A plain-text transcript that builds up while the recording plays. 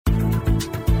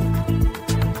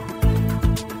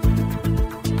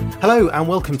Hello and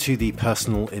welcome to The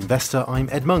Personal Investor. I'm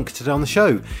Ed Monk. Today on the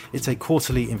show, it's a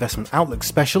quarterly investment outlook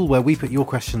special where we put your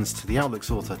questions to the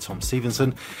Outlook's author, Tom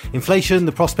Stevenson. Inflation,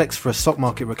 the prospects for a stock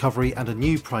market recovery and a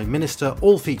new Prime Minister,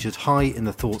 all featured high in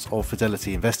the thoughts of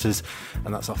Fidelity investors.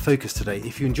 And that's our focus today.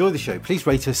 If you enjoy the show, please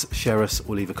rate us, share us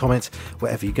or leave a comment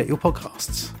wherever you get your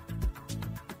podcasts.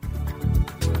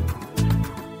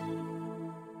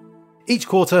 Each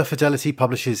quarter, Fidelity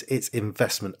publishes its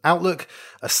investment outlook,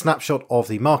 a snapshot of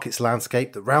the market's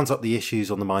landscape that rounds up the issues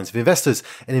on the minds of investors.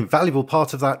 An invaluable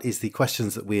part of that is the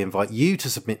questions that we invite you to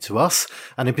submit to us,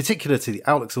 and in particular to the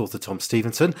Outlook's author, Tom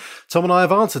Stevenson. Tom and I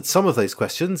have answered some of those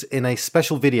questions in a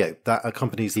special video that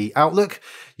accompanies the Outlook.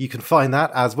 You can find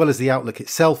that, as well as the Outlook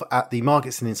itself, at the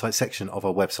Markets and Insights section of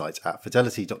our website at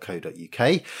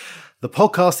fidelity.co.uk. The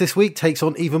podcast this week takes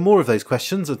on even more of those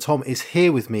questions, and Tom is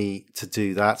here with me to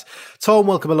do that. Tom,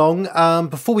 welcome along.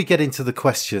 Before we get into the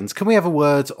questions, can we have a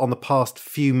word on the past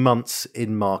few months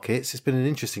in markets? It's been an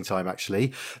interesting time,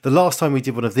 actually. The last time we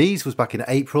did one of these was back in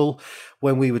April,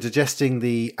 when we were digesting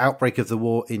the outbreak of the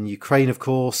war in Ukraine, of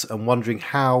course, and wondering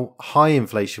how high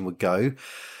inflation would go.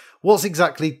 What's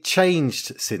exactly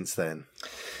changed since then?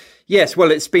 Yes,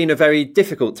 well, it's been a very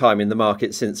difficult time in the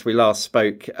market since we last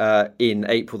spoke in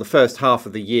April. The first half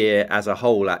of the year as a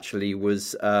whole actually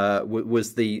was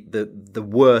the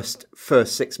worst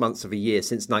first 6 months of a year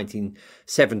since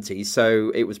 1970.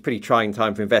 So it was a pretty trying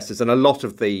time for investors, and a lot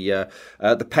of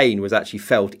the pain was actually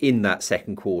felt in that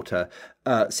second quarter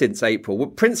since April. Well,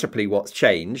 principally, what's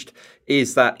changed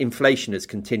is that inflation has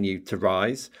continued to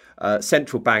rise.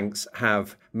 Central banks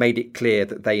have made it clear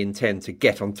that they intend to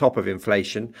get on top of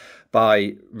inflation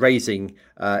by raising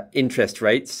interest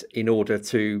rates in order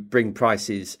to bring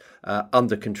prices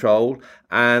under control.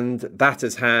 And that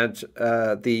has had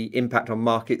the impact on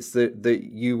markets that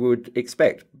you would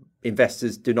expect.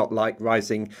 Investors do not like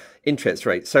rising interest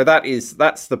rates. So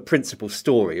that's the principal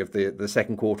story of the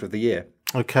second quarter of the year.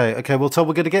 Okay. Well, Tom,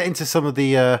 we're going to get into some of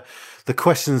the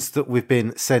questions that we've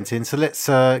been sent in. So let's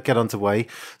get underway.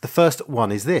 The first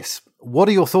one is this. What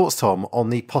are your thoughts, Tom, on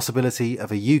the possibility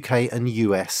of a UK and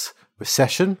US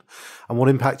recession? And what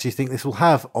impact do you think this will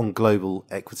have on global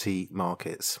equity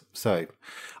markets? So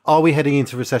are we heading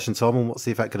into recession, Tom, and what's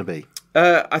the effect going to be?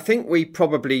 I think we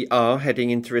probably are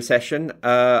heading into recession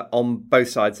on both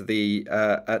sides of the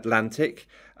Atlantic.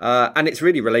 And it's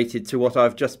really related to what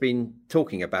I've just been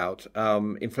talking about.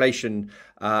 Inflation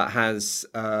has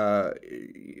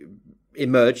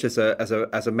emerged as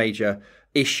a major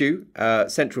issue.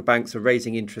 Central banks are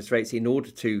raising interest rates in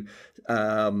order to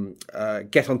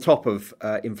get on top of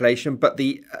inflation. But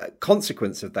the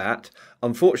consequence of that,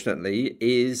 unfortunately,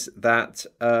 is that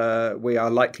we are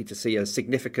likely to see a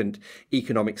significant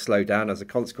economic slowdown as a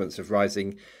consequence of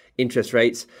rising interest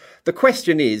rates. The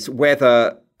question is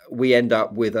whether we end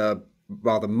up with a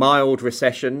rather mild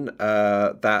recession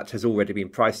that has already been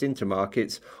priced into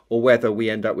markets, or whether we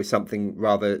end up with something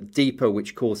rather deeper,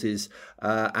 which causes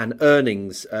an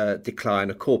earnings decline,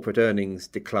 a corporate earnings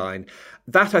decline.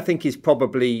 That, I think, is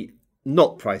probably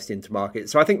not priced into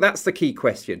markets. So I think that's the key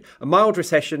question. A mild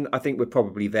recession, I think we're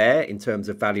probably there in terms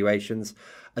of valuations.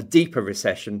 A deeper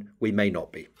recession, we may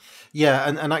not be. Yeah,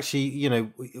 and actually, you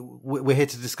know, we're here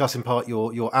to discuss in part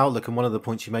your outlook, and one of the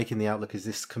points you make in the outlook is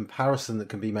this comparison that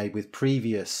can be made with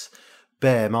previous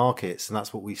bear markets, and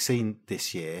that's what we've seen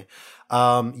this year.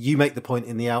 You make the point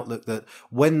in the outlook that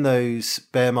when those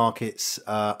bear markets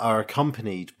are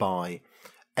accompanied by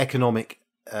economic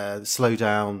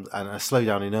slowdown and a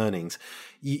slowdown in earnings,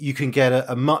 you can get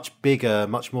a much bigger,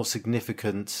 much more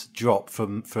significant drop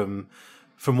from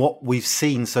what we've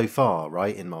seen so far,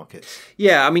 right, in markets.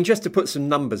 Yeah, I mean, just to put some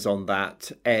numbers on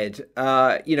that, Ed,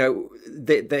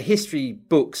 the history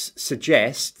books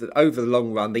suggest that over the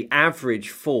long run, the average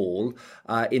fall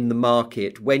in the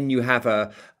market, when you have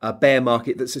a bear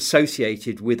market that's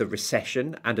associated with a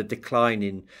recession and a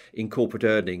decline in corporate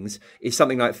earnings, is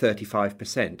something like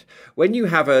 35%. When you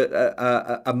have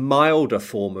a milder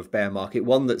form of bear market,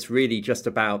 one that's really just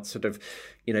about sort of,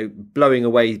 blowing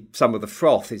away some of the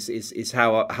froth is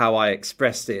how I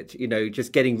expressed it,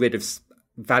 just getting rid of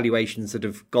valuations that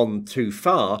have gone too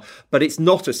far, but it's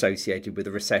not associated with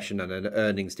a recession and an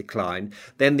earnings decline,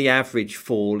 then the average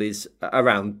fall is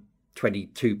around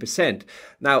 22%.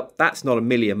 Now, that's not a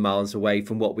million miles away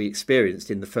from what we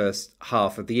experienced in the first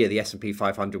half of the year. The S&P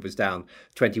 500 was down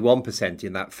 21%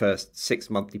 in that first 6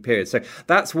 monthly period. So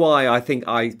that's why I think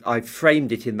I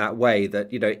framed it in that way, that,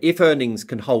 if earnings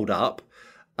can hold up,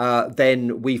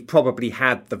 then we've probably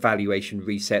had the valuation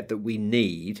reset that we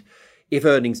need. If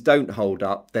earnings don't hold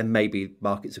up, then maybe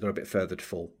markets have gone a bit further to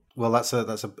fall. Well, that's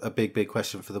a big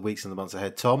question for the weeks and the months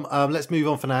ahead, Tom. Let's move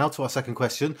on for now to our second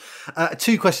question.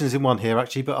 Two questions in one here,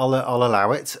 actually, but I'll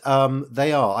allow it.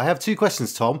 I have two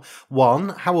questions, Tom. One,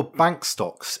 how are bank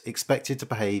stocks expected to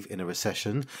behave in a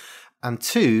recession? And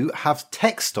two, have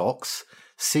tech stocks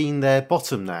seen their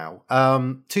bottom now?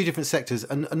 Two different sectors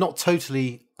and not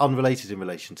totally unrelated in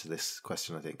relation to this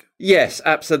question, I think. Yes,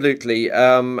 absolutely.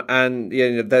 And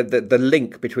the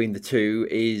link between the two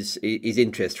is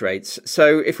interest rates.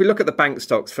 So if we look at the bank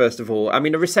stocks first of all, I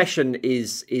mean, a recession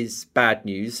is bad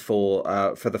news for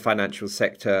the financial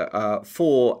sector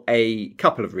for a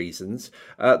couple of reasons.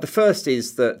 The first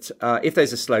is that if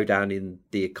there's a slowdown in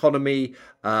the economy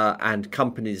and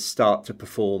companies start to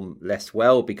perform less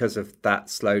well because of that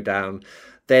slowdown,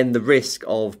 then the risk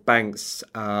of banks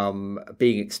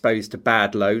being exposed to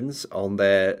bad loans on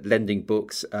their lending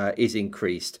books is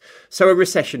increased. So a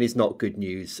recession is not good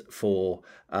news for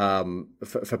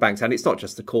banks, and it's not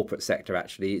just the corporate sector.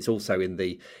 Actually, it's also in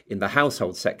the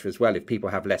household sector as well. If people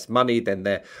have less money, then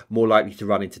they're more likely to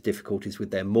run into difficulties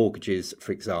with their mortgages,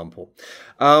 for example.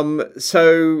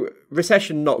 So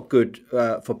recession not good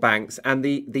for banks, and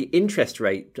the interest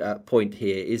rate point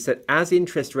here is that as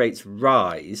interest rates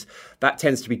rise, that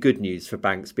tends to be good news for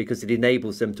banks because it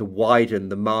enables them to widen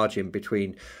the margin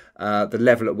between the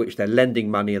level at which they're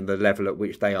lending money and the level at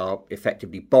which they are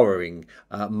effectively borrowing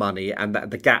money, and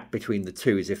that the gap between the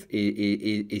two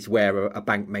is where a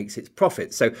bank makes its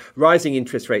profit. So rising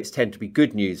interest rates tend to be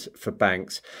good news for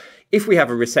banks. If we have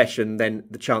a recession, then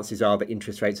the chances are that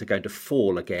interest rates are going to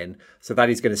fall again. So that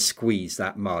is going to squeeze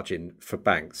that margin for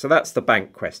banks. So that's the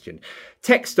bank question.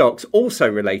 Tech stocks also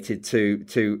related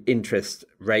to interest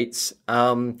rates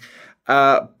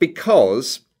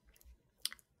because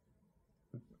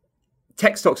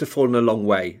tech stocks have fallen a long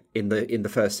way in the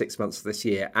first 6 months of this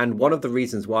year. And one of the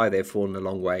reasons why they've fallen a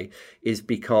long way is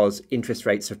because interest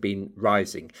rates have been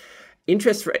rising.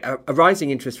 Rising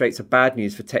interest rates are bad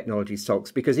news for technology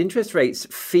stocks because interest rates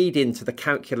feed into the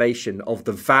calculation of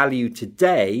the value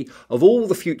today of all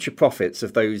the future profits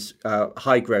of those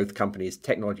high growth companies,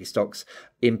 technology stocks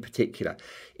in particular.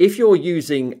 If you're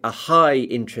using a high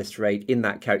interest rate in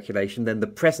that calculation, then the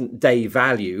present day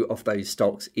value of those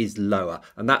stocks is lower.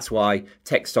 And that's why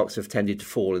tech stocks have tended to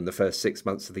fall in the first 6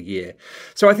 months of the year.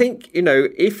 So I think,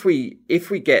 if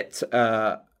we get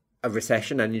a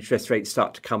recession and interest rates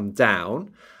start to come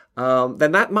down,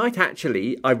 then that might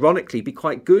actually, ironically, be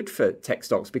quite good for tech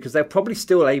stocks because they're probably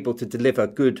still able to deliver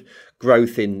good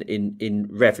growth in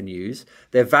revenues.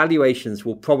 Their valuations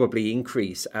will probably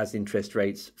increase as interest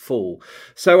rates fall.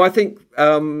 So I think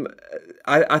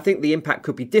I think the impact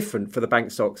could be different for the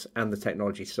bank stocks and the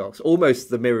technology stocks,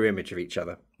 almost the mirror image of each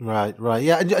other. Right.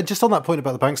 Yeah, and just on that point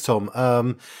about the banks, Tom.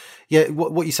 Yeah,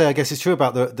 what you say, I guess, is true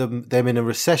about them in a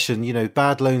recession.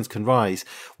 Bad loans can rise.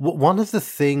 One of the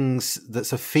things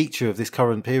that's a feature of this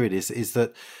current period is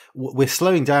that we're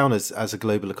slowing down as a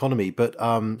global economy, but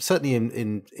certainly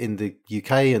in the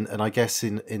UK and I guess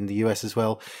in the US as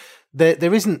well,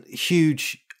 there isn't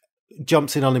huge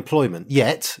jumps in unemployment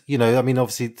yet.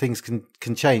 Obviously things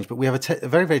can change, but we have a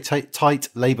very, very tight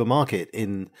labour market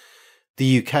in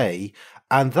the UK.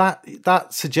 And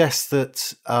that suggests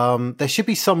that there should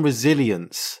be some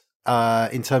resilience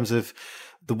in terms of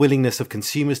the willingness of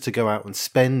consumers to go out and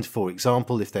spend, for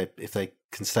example, if they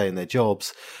can stay in their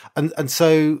jobs, and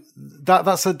so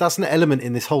that's an element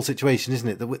in this whole situation, isn't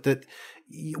it? That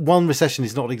one recession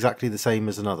is not exactly the same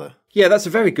as another. Yeah, that's a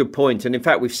very good point. And in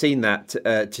fact, we've seen that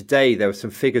today. There were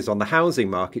some figures on the housing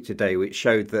market today which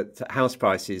showed that house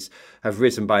prices have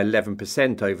risen by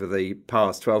 11% over the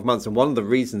past 12 months. And one of the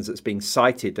reasons that's being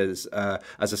cited as a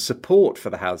support for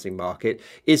the housing market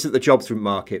is that the jobs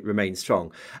market remains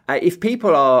strong. If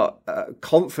people are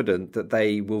confident that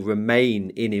they will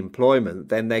remain in employment,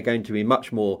 then they're going to be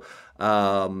much more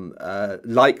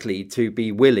likely to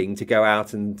be willing to go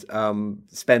out and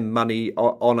spend money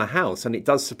on a house, and it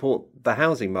does support the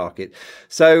housing market.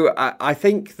 So I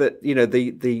think that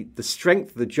the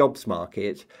strength of the jobs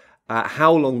market,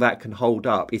 how long that can hold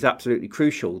up, is absolutely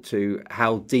crucial to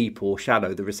how deep or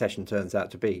shallow the recession turns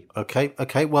out to be.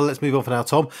 Okay. Well, let's move on for now,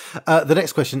 Tom. The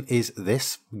next question is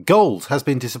this. Gold has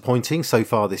been disappointing so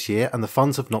far this year and the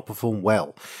funds have not performed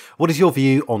well. What is your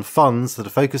view on funds that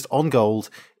are focused on gold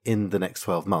in the next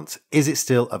 12 months? Is it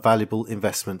still a valuable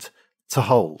investment to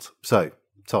hold? So,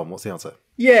 Tom, what's the answer?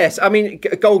 Yes, I mean,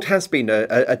 gold has been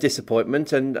a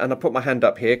disappointment, and I put my hand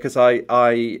up here because I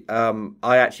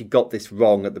actually got this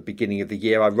wrong at the beginning of the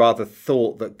year. I rather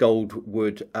thought that gold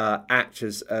would act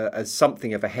as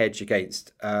something of a hedge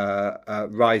against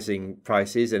rising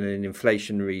prices in an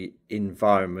inflationary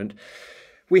environment.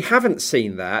 We haven't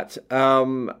seen that.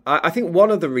 I think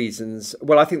one of the reasons,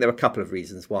 well, I think there are a couple of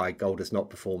reasons why gold has not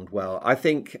performed well. I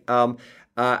think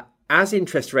as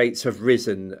interest rates have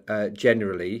risen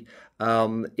generally,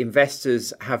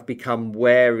 investors have become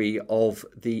wary of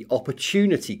the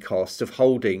opportunity cost of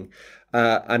holding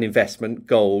an investment,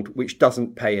 gold, which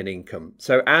doesn't pay an income.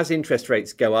 So as interest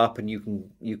rates go up and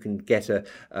you can get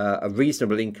a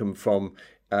reasonable income from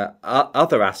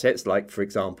other assets, like, for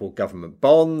example, government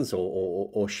bonds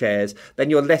or shares, then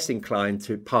you're less inclined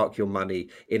to park your money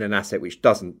in an asset which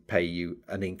doesn't pay you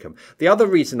an income. The other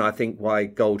reason I think why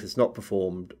gold has not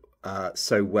performed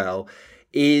so well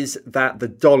is that the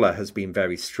dollar has been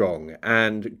very strong,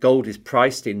 and gold is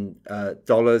priced in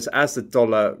dollars. As the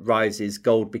dollar rises,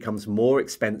 gold becomes more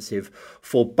expensive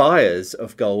for buyers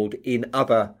of gold in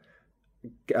other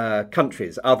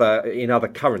countries, in other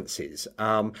currencies,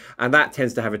 and that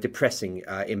tends to have a depressing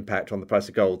impact on the price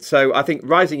of gold. So I think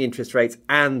rising interest rates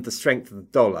and the strength of the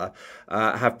dollar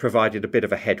have provided a bit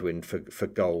of a headwind for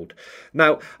gold.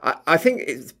 Now, I think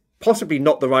it's possibly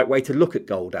not the right way to look at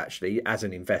gold actually as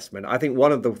an investment. I think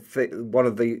one of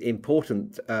the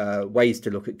important ways to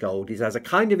look at gold is as a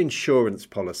kind of insurance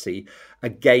policy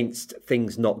against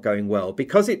things not going well,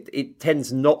 because it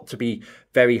tends not to be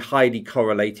very highly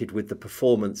correlated with the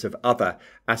performance of other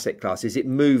asset classes. It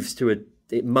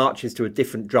marches to a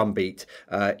different drumbeat,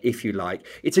 if you like.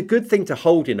 It's a good thing to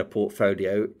hold in a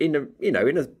portfolio in a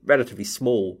relatively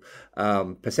small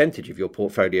percentage of your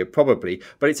portfolio, probably,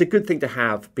 but it's a good thing to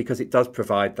have because it does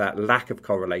provide that lack of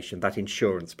correlation, that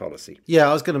insurance policy. Yeah,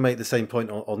 I was going to make the same point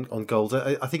on gold.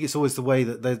 I think it's always the way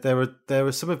that there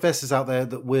are some investors out there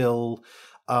that will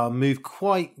move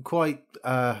quite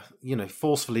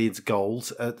forcefully into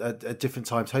gold at different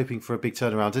times, hoping for a big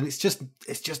turnaround, and it's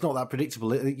just not that predictable.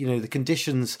 The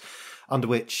conditions under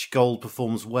which gold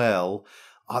performs well,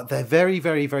 they're very,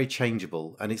 very, very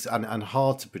changeable, and it's and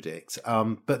hard to predict.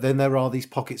 But then there are these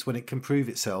pockets when it can prove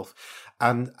itself,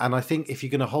 and I think if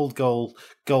you're going to hold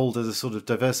gold as a sort of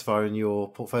diversifier in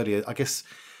your portfolio, I guess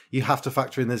you have to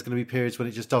factor in there's going to be periods when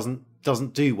it just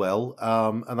doesn't do well,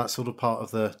 and that's sort of part of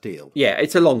the deal. Yeah,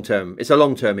 it's a long term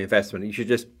investment. You should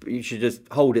just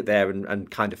hold it there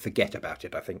and kind of forget about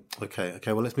it, I think. Okay.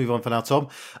 Well, let's move on for now, Tom.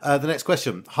 The next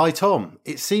question. Hi, Tom.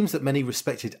 It seems that many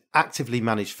respected actively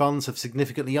managed funds have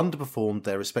significantly underperformed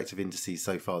their respective indices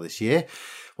so far this year.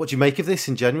 What do you make of this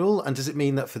in general? And does it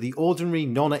mean that for the ordinary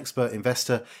non-expert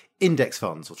investor, index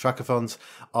funds or tracker funds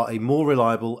are a more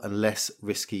reliable and less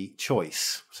risky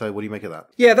choice? So what do you make of that?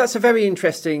 Yeah, that's a very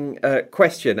interesting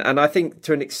question. And I think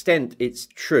to an extent it's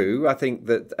true. I think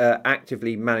that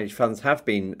actively managed funds have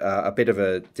been a bit of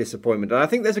a disappointment. And I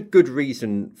think there's a good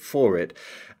reason for it.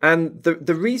 And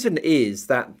the reason is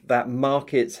that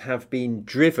markets have been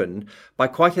driven by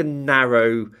quite a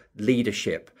narrow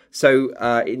leadership. So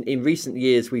in recent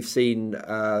years, we've seen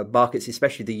markets,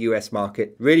 especially the US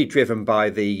market, really driven by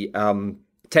the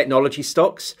technology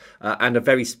stocks and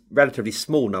a relatively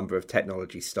small number of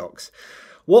technology stocks.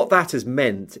 What that has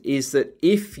meant is that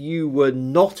if you were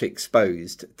not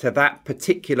exposed to that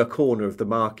particular corner of the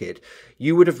market,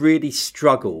 you would have really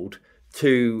struggled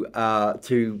to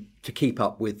keep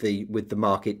up with the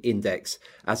market index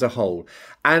as a whole.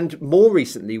 And more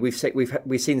recently, we've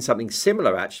seen something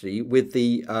similar actually with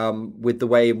the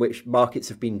way in which markets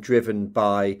have been driven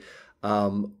by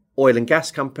oil and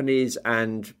gas companies,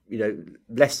 and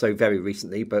less so very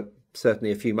recently, but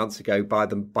certainly a few months ago by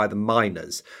the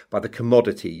miners, by the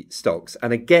commodity stocks.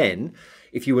 And again,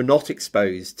 if you were not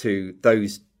exposed to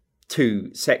those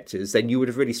two sectors, then you would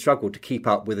have really struggled to keep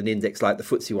up with an index like the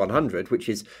FTSE 100, which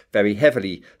is very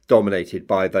heavily dominated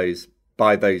by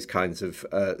those kinds of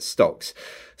stocks.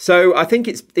 So I think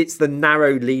it's the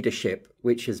narrow leadership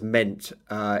which has meant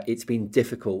it's been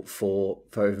difficult for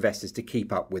investors to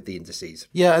keep up with the indices.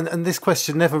 Yeah, and this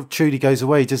question never truly goes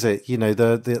away, does it?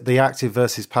 The active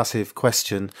versus passive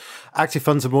question. Active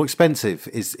funds are more expensive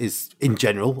is in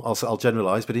general, I'll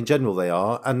generalise, but in general they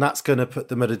are, and that's going to put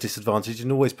them at a disadvantage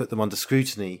and always put them under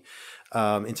scrutiny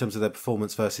in terms of their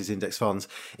performance versus index funds.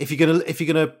 If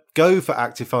you're gonna go for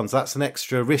active funds, that's an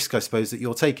extra risk, I suppose, that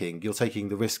you're taking. You're taking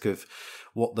the risk of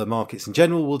what the markets in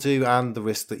general will do, and the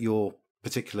risk that your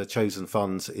particular chosen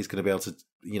funds is going to be able to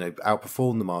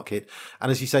outperform the market.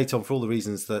 And as you say, Tom, for all the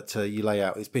reasons that you lay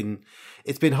out, it's been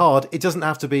hard. It doesn't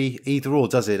have to be either or,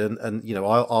 does it? And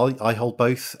I hold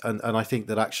both, and I think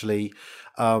that actually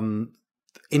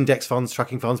index funds,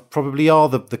 tracking funds probably are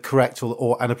the correct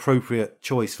or an appropriate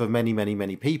choice for many, many,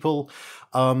 many people.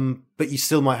 But you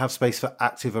still might have space for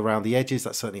active around the edges.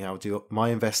 That's certainly how I do my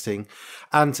investing.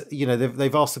 And,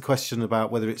 they've asked the question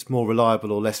about whether it's more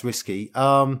reliable or less risky.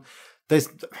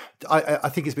 I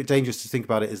think it's a bit dangerous to think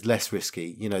about it as less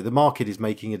risky. The market is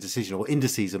making a decision, or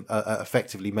indices are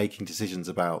effectively making decisions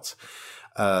about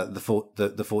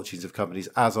the fortunes of companies,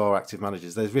 as are active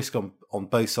managers. There's risk on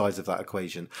both sides of that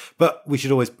equation, but we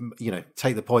should always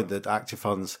take the point that active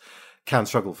funds can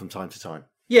struggle from time to time.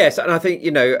 Yes, and I think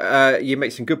you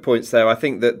make some good points there. I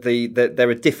think that there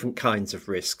are different kinds of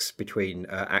risks between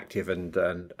active and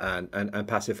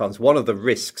passive funds. One of the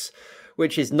risks,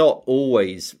 which is not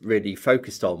always really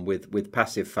focused on with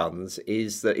passive funds,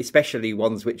 is that especially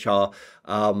ones which are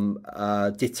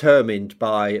determined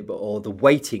by, or the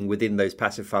weighting within those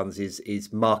passive funds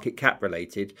is market cap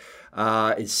related,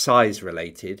 is size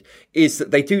related, is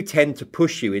that they do tend to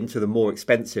push you into the more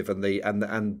expensive and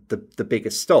the bigger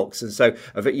stocks. And so,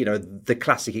 the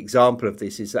classic example of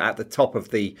this is that at the top of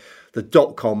the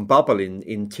dot-com bubble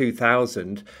in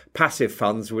 2000, passive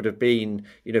funds would have been,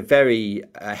 very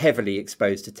heavily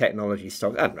exposed to technology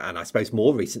stocks, and I suppose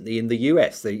more recently in the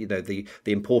US, the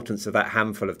importance of that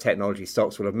handful of technology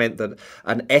stocks will have meant that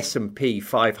an S&P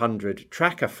 500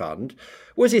 tracker fund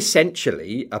was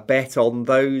essentially a bet on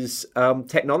those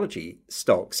technology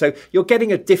stocks. So you're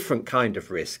getting a different kind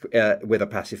of risk with a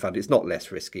passive fund. It's not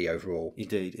less risky overall.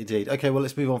 Indeed. Okay, well,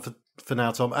 let's move on for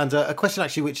now, Tom. And a question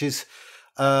actually, which is,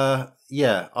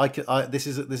 this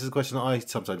is a question that I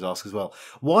sometimes ask as well.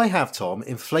 Why have, Tom,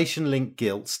 inflation-linked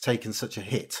gilts taken such a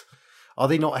hit? Are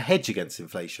they not a hedge against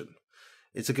inflation?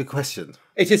 It's a good question.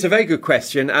 It is a very good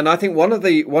question, and I think one of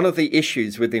the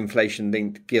issues with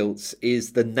inflation-linked gilts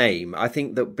is the name. I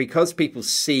think that because people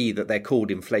see that they're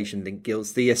called inflation-linked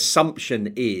gilts, the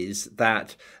assumption is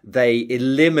that they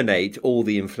eliminate all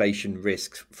the inflation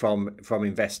risks from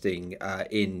investing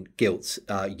in gilts,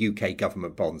 UK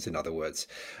government bonds, in other words.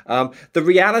 The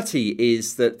reality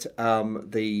is that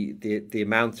the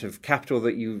amount of capital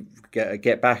that you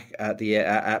get back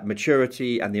at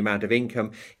maturity and the amount of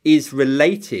income is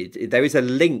related. There is a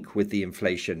link with the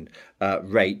inflation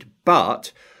rate,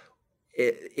 but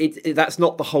that's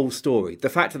not the whole story. The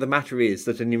fact of the matter is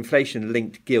that an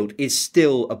inflation-linked gilt is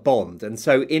still a bond, and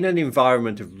so in an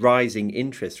environment of rising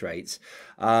interest rates,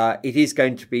 it is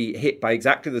going to be hit by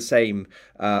exactly the same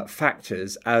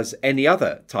factors as any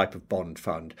other type of bond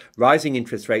fund. Rising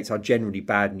interest rates are generally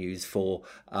bad news for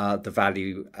the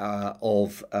value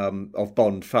of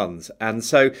bond funds, and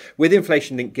so with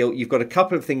inflation-linked gilt, you've got a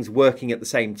couple of things working at the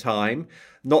same time,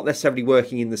 not necessarily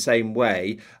working in the same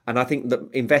way. And I think that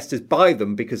investors buy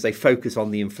them because they focus on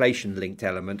the inflation-linked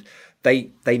element.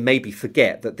 They maybe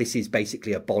forget that this is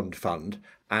basically a bond fund,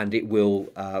 and it will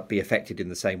be affected in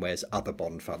the same way as other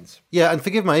bond funds. Yeah, and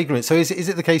forgive my ignorance. So is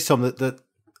it the case, Tom, that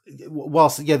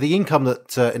whilst the income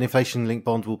that an inflation-linked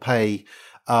bond will pay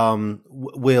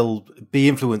will be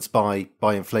influenced by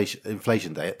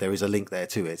inflation? There is a link there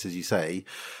to it, as you say,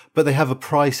 but they have a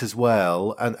price as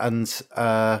well, and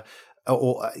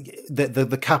or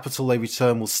the capital they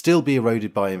return will still be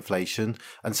eroded by inflation,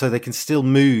 and so they can still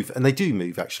move, and they do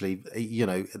move actually.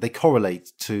 They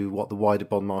correlate to what the wider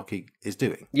bond market is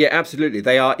doing. Yeah, absolutely.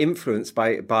 They are influenced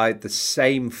by the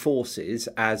same forces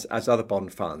as other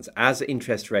bond funds. As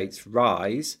interest rates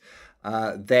rise,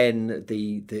 then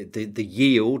the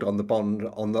yield on the bond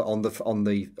on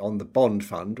the bond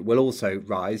fund will also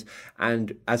rise,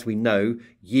 and as we know,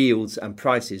 yields and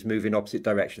prices move in opposite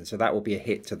directions. So that will be a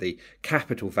hit to the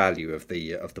capital value of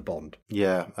the bond.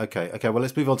 Yeah. Okay. Well,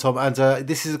 let's move on, Tom. And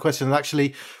this is a question that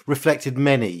actually reflected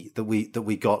many that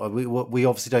we got. We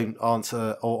obviously don't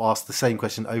answer or ask the same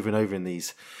question over and over in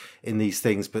these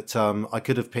things, but I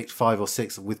could have picked 5 or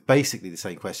 6 with basically the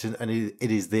same question, and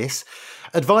it is this.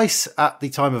 Advice at the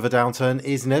time of a downturn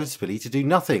is inevitably to do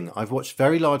nothing. I've watched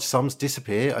very large sums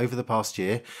disappear over the past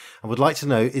year and would like to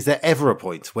know, is there ever a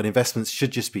point when investments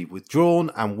should just be withdrawn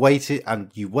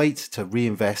and you wait to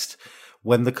reinvest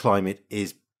when the climate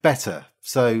is better?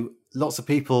 So lots of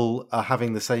people are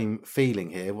having the same feeling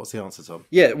here. What's the answer, Tom?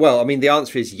 Yeah, well, I mean, the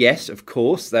answer is yes, of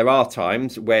course. There are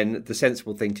times when the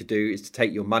sensible thing to do is to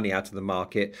take your money out of the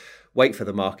market, wait for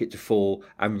the market to fall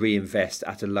and reinvest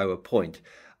at a lower point.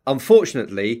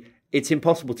 Unfortunately, it's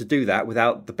impossible to do that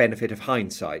without the benefit of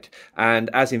hindsight. And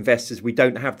as investors, we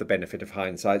don't have the benefit of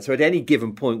hindsight. So at any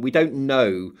given point, we don't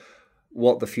know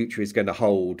what the future is going to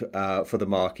hold for the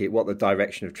market, what the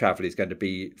direction of travel is going to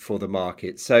be for the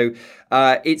market. So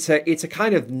it's a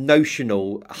kind of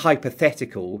notional,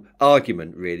 hypothetical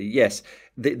argument, really. Yes,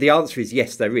 the answer is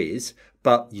yes, there is,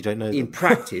 but you don't know in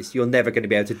practice, you're never going to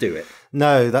be able to do it.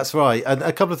 No, that's right. And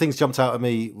a couple of things jumped out at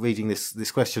me reading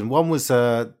this question. One was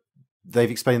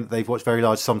they've explained that they've watched very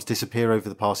large sums disappear over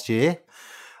the past year.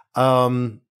 I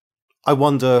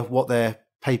wonder what their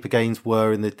paper gains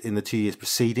were in the 2 years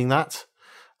preceding that.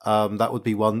 That would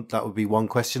be one. That would be one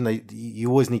question. You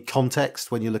always need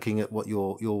context when you're looking at what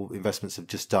your investments have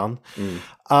just done.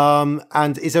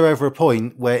 And is there ever a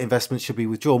point where investments should be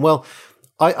withdrawn? Well,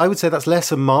 I would say that's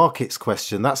less a markets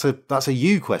question. That's a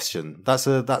you question. That's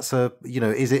a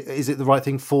is it the right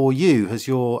thing for you? Has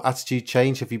your attitude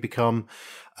changed? Have you become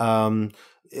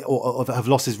or have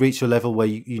losses reached a level where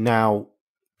you now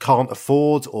can't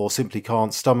afford or simply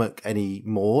can't stomach any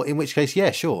more? In which case, yeah,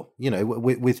 sure,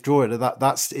 withdraw it.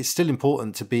 It's still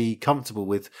important to be comfortable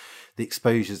with the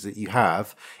exposures that you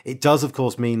have. It does, of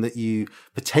course, mean that you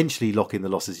potentially lock in the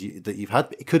losses that you've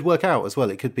had. It could work out as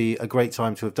well. It could be a great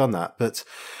time to have done that. But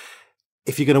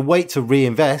if you're going to wait to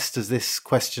reinvest, as this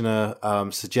questioner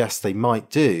suggests they might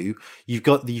do, you've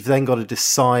then got to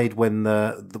decide when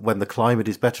the climate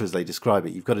is better, as they describe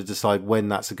it. You've got to decide when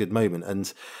that's a good moment,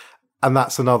 and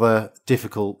that's another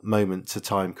difficult moment to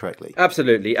time correctly.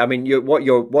 Absolutely. I mean, what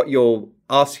you're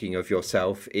asking of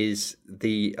yourself is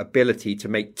the ability to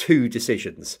make two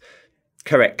decisions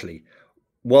correctly.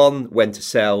 One, when to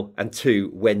sell, and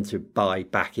two, when to buy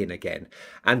back in again.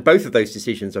 And both of those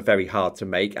decisions are very hard to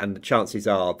make, and the chances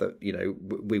are that,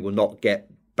 we will not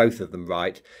get both of them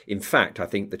right. In fact, I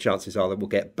think the chances are that we'll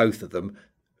get both of them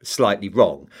slightly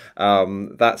wrong.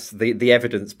 That's the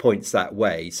evidence points that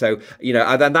way. So,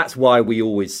 and that's why we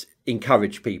always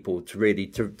encourage people to really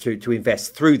to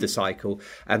invest through the cycle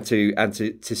and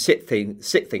to sit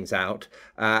things out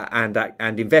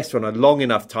and invest on a long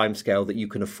enough timescale that you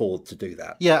can afford to do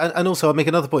that. Yeah, and also I'll make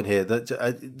another point here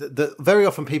that very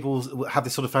often people have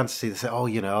this sort of fantasy. They say,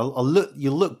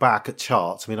 you'll look back at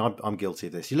charts. I mean, I'm guilty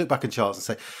of this. You look back at charts and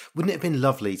say, wouldn't it have been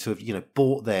lovely to have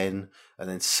bought then and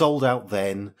then sold out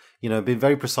then, been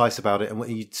very precise about it. And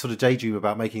when you sort of daydream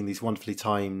about making these wonderfully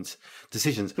timed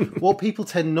decisions, what people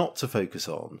tend not to focus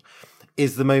on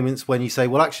is the moments when you say,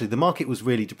 well, actually, the market was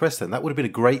really depressed then. That would have been a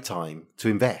great time to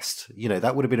invest.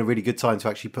 That would have been a really good time to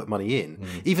actually put money in,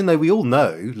 even though we all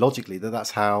know logically that that's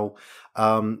how,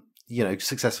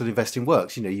 successful investing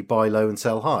works. You buy low and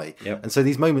sell high. Yep. And so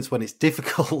these moments when it's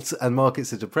difficult and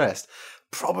markets are depressed,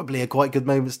 probably are quite good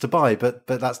moments to buy, but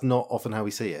that's not often how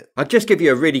we see it. I'll just give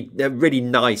you a really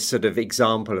nice sort of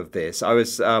example of this. I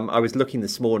was looking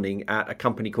this morning at a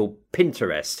company called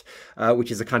Pinterest,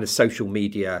 which is a kind of social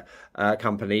media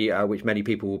company, which many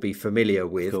people will be familiar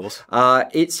with. Of course.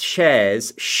 Its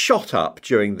shares shot up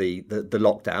during the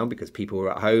lockdown because people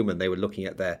were at home and they were looking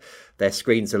at their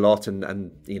screens a lot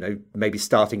and maybe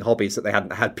starting hobbies that they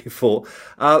hadn't had before.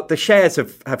 The shares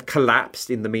have collapsed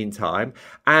in the meantime,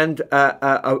 and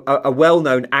a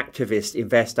well-known activist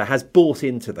investor has bought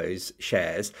into those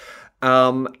shares,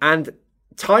 and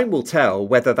time will tell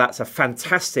whether that's a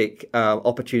fantastic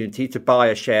opportunity to buy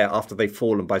a share after they've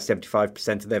fallen by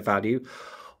 75% of their value,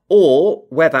 or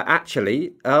whether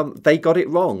actually they got it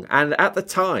wrong. And at the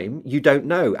time, you don't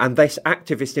know. And this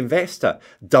activist investor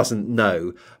doesn't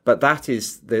know. But that's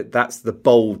the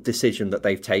bold decision that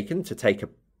they've taken to take a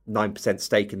 9%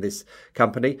 stake in this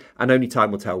company, and only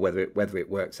time will tell whether it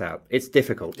works out. It's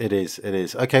difficult. It is.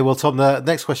 Okay, well, Tom, the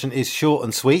next question is short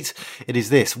and sweet. It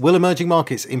is this: will emerging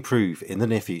markets improve in the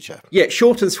near future? Yeah,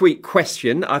 short and sweet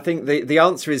question. I think the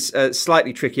answer is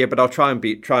slightly trickier, but I'll try and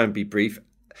be brief.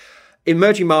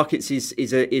 Emerging markets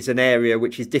is an area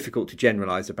which is difficult to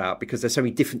generalize about because there's so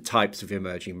many different types of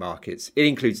emerging markets. It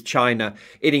includes China.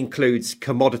 It includes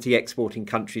commodity exporting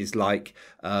countries like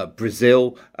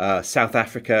Brazil, South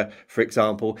Africa, for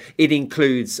example. It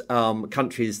includes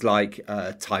countries like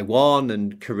Taiwan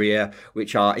and Korea,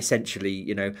 which are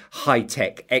essentially,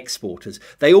 high-tech exporters.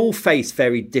 They all face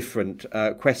very different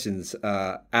questions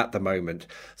at the moment.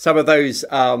 Some of those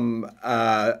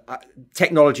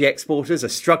technology exporters are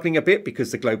struggling a bit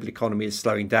because the global economy is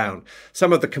slowing down.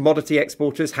 Some of the commodity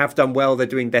exporters have done well. They're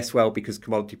doing less well because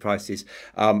commodity prices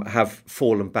have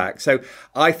fallen back. So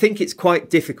I think it's quite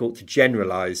difficult to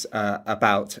generalize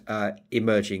about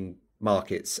emerging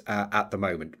markets at the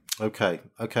moment. Okay.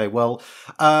 Well,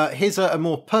 here's a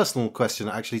more personal question,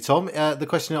 actually, Tom. The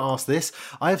questioner asked this: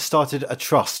 I have started a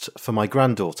trust for my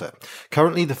granddaughter.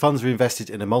 Currently, the funds are invested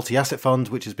in a multi-asset fund,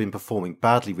 which has been performing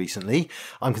badly recently.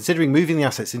 I'm considering moving the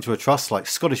assets into a trust like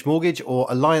Scottish Mortgage or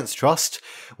Alliance Trust,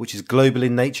 which is global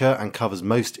in nature and covers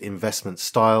most investment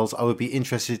styles. I would be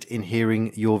interested in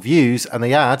hearing your views. And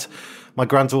they add, my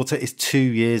granddaughter is 2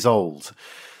 years old.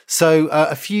 So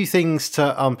a few things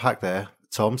to unpack there,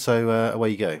 Tom, so away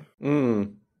you go.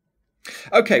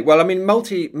 Okay, well, I mean,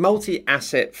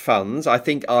 multi-asset funds, I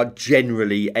think, are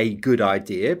generally a good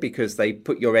idea because they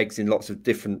put your eggs in lots of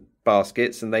different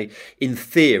baskets and they, in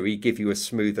theory, give you a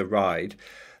smoother ride.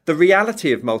 the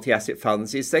reality of multi-asset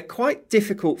funds is they're quite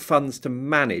difficult funds to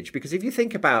manage, because if you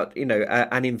think about,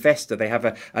 an investor, they have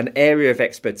an area of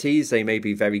expertise. They may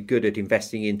be very good at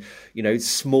investing in,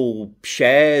 small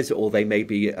shares, or they may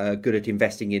be good at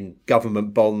investing in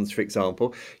government bonds, for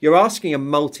example. You're asking a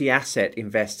multi-asset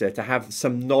investor to have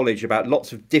some knowledge about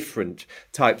lots of different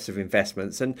types of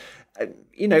investments, and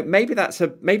maybe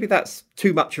that's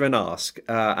too much of an ask,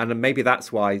 and maybe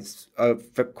that's why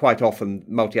quite often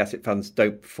multi-asset funds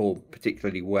don't perform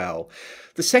particularly well.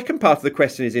 The second part of the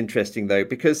question is interesting, though,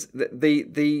 because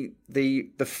the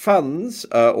funds,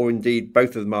 or indeed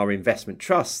both of them, are investment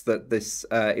trusts that this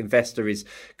investor is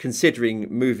considering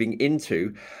moving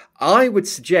into. I would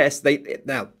suggest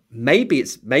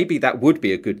maybe that would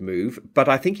be a good move, but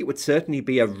I think it would certainly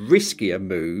be a riskier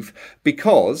move,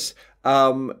 because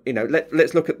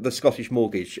let's look at the Scottish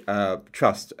Mortgage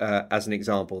Trust as an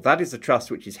example. That is a trust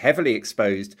which is heavily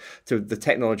exposed to the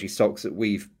technology stocks that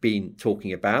we've been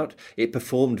talking about. It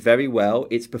performed very well.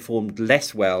 It's performed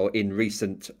less well in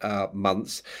recent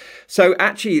months. So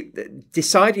actually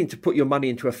deciding to put your money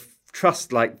into a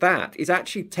trust like that is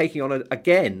actually taking on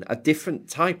a different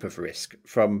type of risk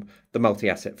from the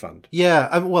multi-asset fund.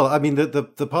 Yeah, well, I mean,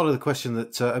 the part of the question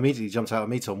that immediately jumped out at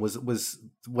me, Tom, was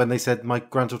when they said my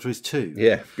granddaughter is 2.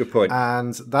 Yeah, good point.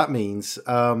 And that means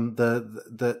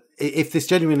that if this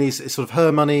genuinely is sort of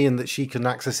her money and that she can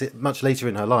access it much later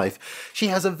in her life, she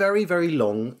has a very, very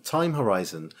long time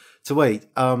horizon to wait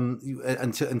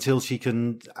until she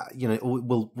can,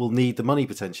 will need the money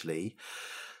potentially.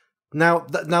 Now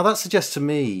that suggests to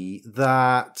me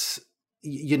that,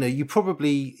 you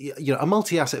probably, a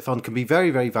multi-asset fund can be very,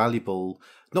 very valuable,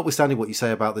 notwithstanding what you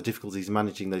say about the difficulties in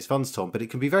managing those funds, Tom, but it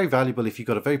can be very valuable if you've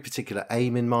got a very particular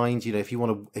aim in mind. If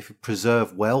you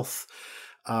preserve wealth,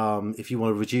 if you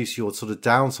want to reduce your sort of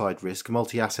downside risk, a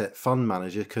multi-asset fund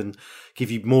manager can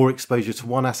give you more exposure to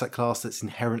one asset class that's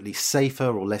inherently safer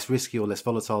or less risky or less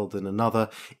volatile than another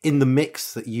in the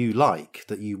mix that you like,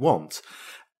 that you want.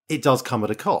 It does come at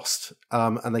a cost,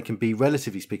 and they can be,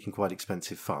 relatively speaking, quite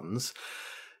expensive funds.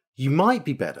 You might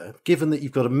be better, given that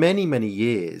you've got many, many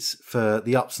years for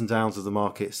the ups and downs of the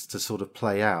markets to sort of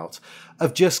play out,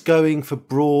 of just going for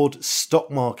broad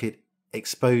stock market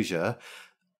exposure.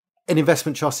 An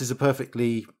investment trust is a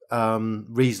perfectly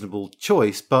reasonable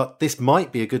choice, but this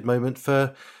might be a good moment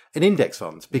for an index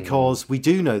fund, because we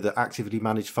do know that actively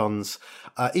managed funds,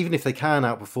 even if they can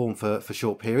outperform for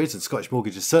short periods, and Scottish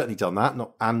Mortgage has certainly done that,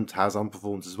 and has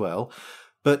underperformed as well,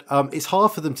 but it's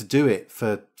hard for them to do it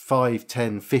for 5,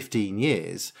 10, 15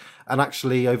 years. And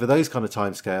actually, over those kind of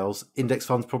timescales, index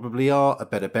funds probably are a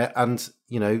better bet. And,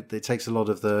 it takes a lot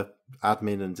of the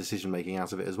admin and decision making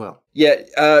out of it as well. Yeah.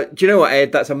 Do you know what,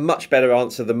 Ed? That's a much better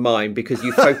answer than mine, because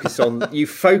you focus on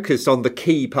the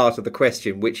key part of the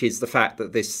question, which is the fact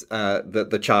that that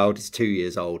the child is 2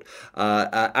 years old.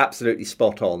 Absolutely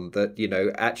spot on.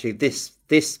 That actually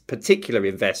this particular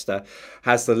investor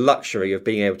has the luxury of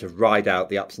being able to ride out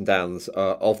the ups and downs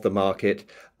of the market,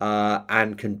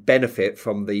 and can benefit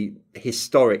from the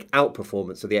historic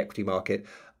outperformance of the equity market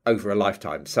over a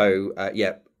lifetime. So,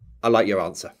 I like your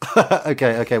answer.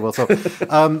 Okay. Well, so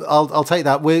I'll take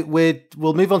that.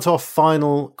 We'll move on to our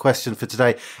final question for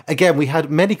today. Again, we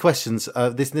had many questions.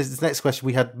 This next question,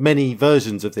 we had many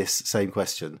versions of this same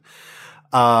question.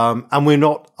 And we're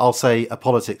not, I'll say, a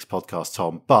politics podcast,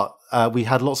 Tom, but we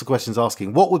had lots of questions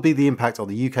asking what would be the impact on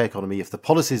the UK economy if the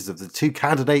policies of the 2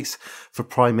 candidates for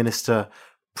Prime Minister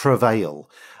prevail.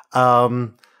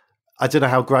 I don't know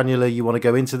how granular you want to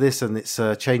go into this, and it's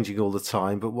changing all the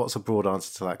time. But what's a broad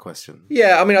answer to that question?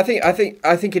 Yeah, I mean, I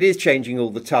think it is changing all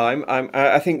the time.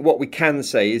 I think what we can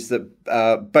say is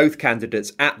that both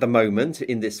candidates at the moment,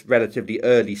 in this relatively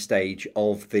early stage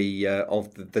of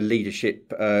the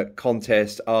leadership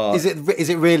contest, are. Is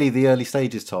it really the early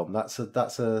stages, Tom? That's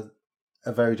a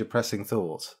very depressing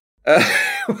thought. I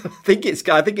think it's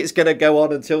going to go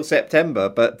on until September,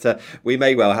 but we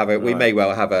may well have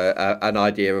an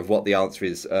idea of what the answer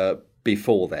is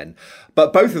before then.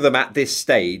 But both of them at this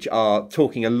stage are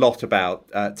talking a lot about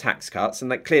tax cuts,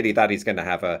 and clearly that is going to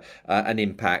have an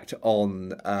impact on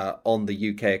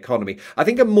the UK economy. I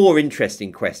think a more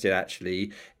interesting question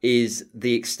actually is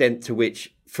the extent to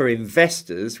which, for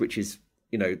investors, which is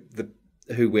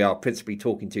who we are principally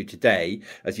talking to today.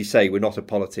 As you say, we're not a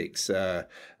politics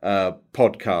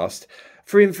podcast.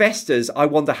 For investors, I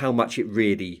wonder how much it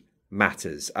really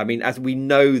matters. I mean, as we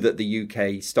know that the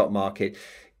UK stock market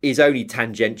is only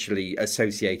tangentially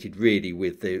associated really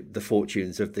with the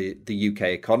fortunes of the UK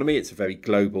economy. It's a very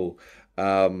global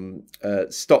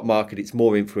stock market. It's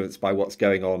more influenced by what's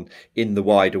going on in the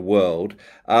wider world.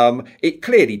 It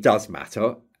clearly does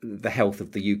matter. the health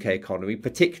of the UK economy,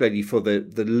 particularly for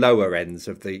the lower ends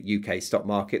of the UK stock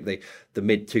market. The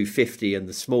mid 250 and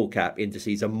the small cap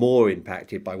indices are more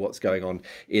impacted by what's going on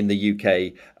in the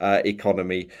UK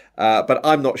economy. But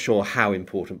I'm not sure how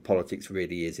important politics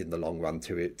really is in the long run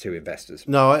to investors.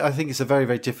 No, I think it's a very,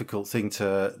 very difficult thing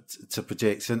to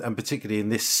predict, and particularly in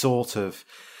this sort of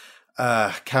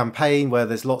campaign where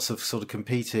there's lots of sort of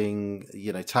competing,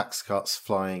 tax cuts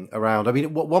flying around. I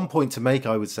mean, one point to make,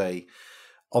 I would say,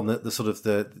 on the sort of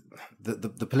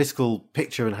the political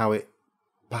picture and how it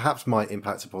perhaps might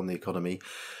impact upon the economy.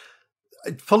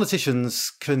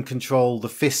 Politicians can control the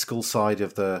fiscal side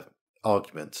of the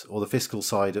argument, or the fiscal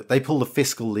side. They pull the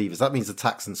fiscal levers. That means the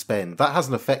tax and spend. That has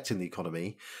an effect in the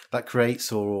economy. That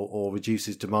creates or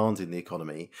reduces demand in the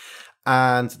economy.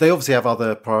 And they obviously have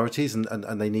other priorities,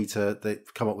 and they need to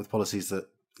come up with policies that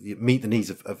meet the needs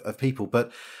of people.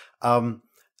 But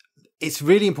it's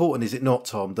really important, is it not,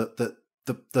 Tom, that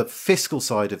the fiscal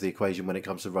side of the equation when it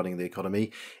comes to running the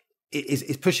economy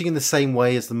is pushing in the same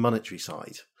way as the monetary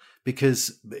side,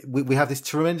 because we have this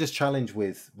tremendous challenge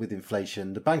with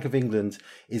inflation. The Bank of England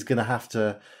is going to have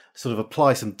to sort of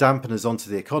apply some dampeners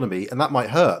onto the economy, and that might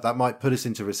hurt. That might put us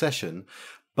into recession.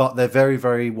 But they're very,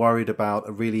 very worried about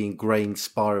a really ingrained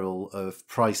spiral of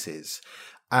prices.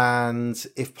 And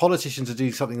if politicians are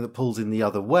doing something that pulls in the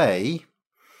other way,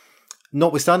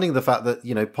 notwithstanding the fact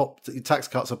that, tax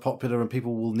cuts are popular and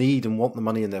people will need and want the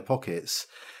money in their pockets,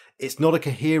 it's not a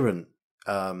coherent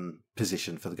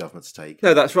position for the government to take.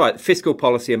 No, that's right. Fiscal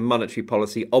policy and monetary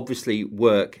policy obviously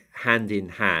work hand in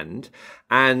hand.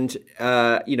 And,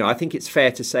 I think it's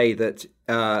fair to say that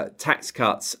tax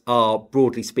cuts are,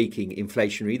 broadly speaking,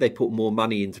 inflationary. They put more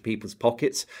money into people's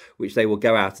pockets, which they will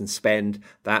go out and spend.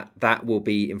 That will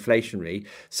be inflationary.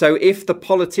 So if the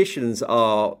politicians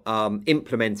are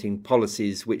implementing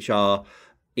policies which are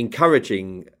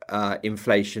encouraging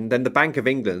inflation, then the Bank of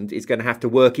England is going to have to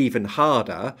work even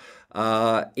harder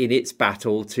in its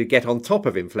battle to get on top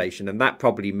of inflation. And that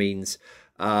probably means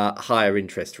higher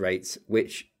interest rates,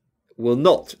 which will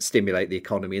not stimulate the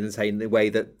economy in the way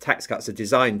that tax cuts are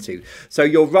designed to. So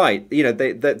you're right.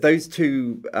 Those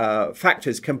two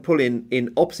factors can pull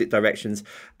in opposite directions,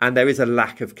 and there is a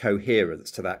lack of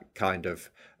coherence to that kind of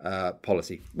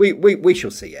policy. We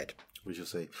shall see, Ed. We shall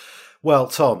see. Well,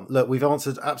 Tom, look, we've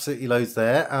answered absolutely loads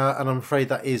there, and I'm afraid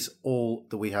that is all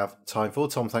that we have time for.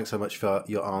 Tom, thanks so much for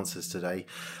your answers today.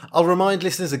 I'll remind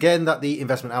listeners again that the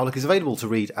Investment Outlook is available to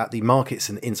read at the Markets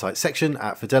and Insights section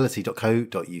at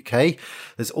fidelity.co.uk.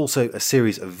 There's also a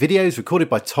series of videos recorded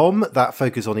by Tom that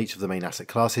focus on each of the main asset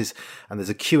classes, and there's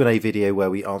a Q&A video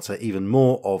where we answer even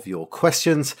more of your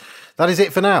questions. That is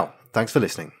it for now. Thanks for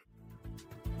listening.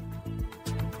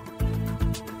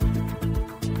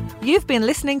 You've been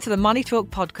listening to the Money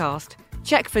Talk podcast.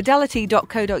 Check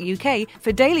fidelity.co.uk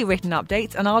for daily written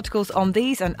updates and articles on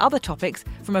these and other topics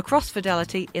from across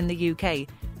Fidelity in the UK.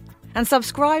 And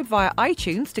subscribe via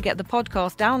iTunes to get the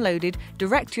podcast downloaded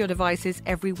direct to your devices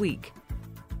every week.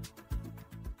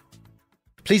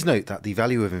 Please note that the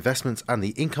value of investments and the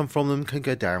income from them can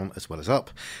go down as well as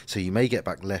up, so you may get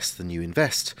back less than you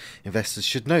invest. Investors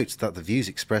should note that the views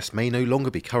expressed may no longer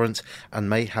be current and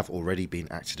may have already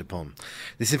been acted upon.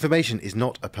 This information is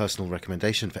not a personal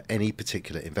recommendation for any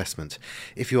particular investment.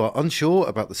 If you are unsure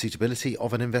about the suitability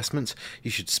of an investment, you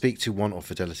should speak to one of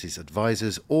Fidelity's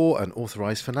advisors or an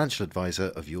authorised financial advisor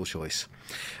of your choice.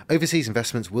 Overseas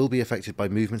investments will be affected by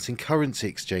movements in currency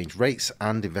exchange rates,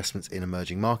 and investments in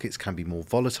emerging markets can be more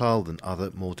volatile than other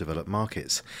more developed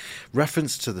markets.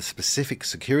 Reference to the specific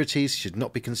securities should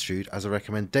not be construed as a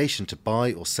recommendation to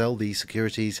buy or sell these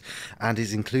securities and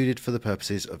is included for the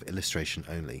purposes of illustration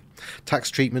only.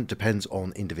 Tax treatment depends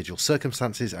on individual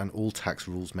circumstances, and all tax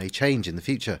rules may change in the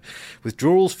future.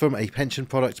 Withdrawals from a pension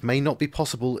product may not be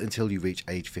possible until you reach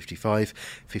age 55,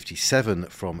 57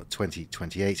 from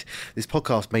 2028. This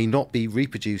podcast may not be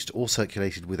reproduced or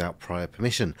circulated without prior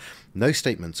permission. No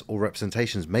statements or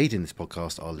representations made in this podcast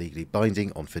are legally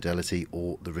binding on Fidelity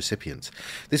or the recipient.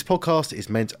 This podcast is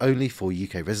meant only for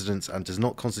UK residents and does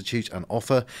not constitute an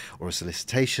offer or a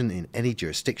solicitation in any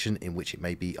jurisdiction in which it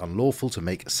may be unlawful to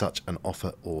make such an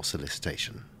offer or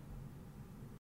solicitation.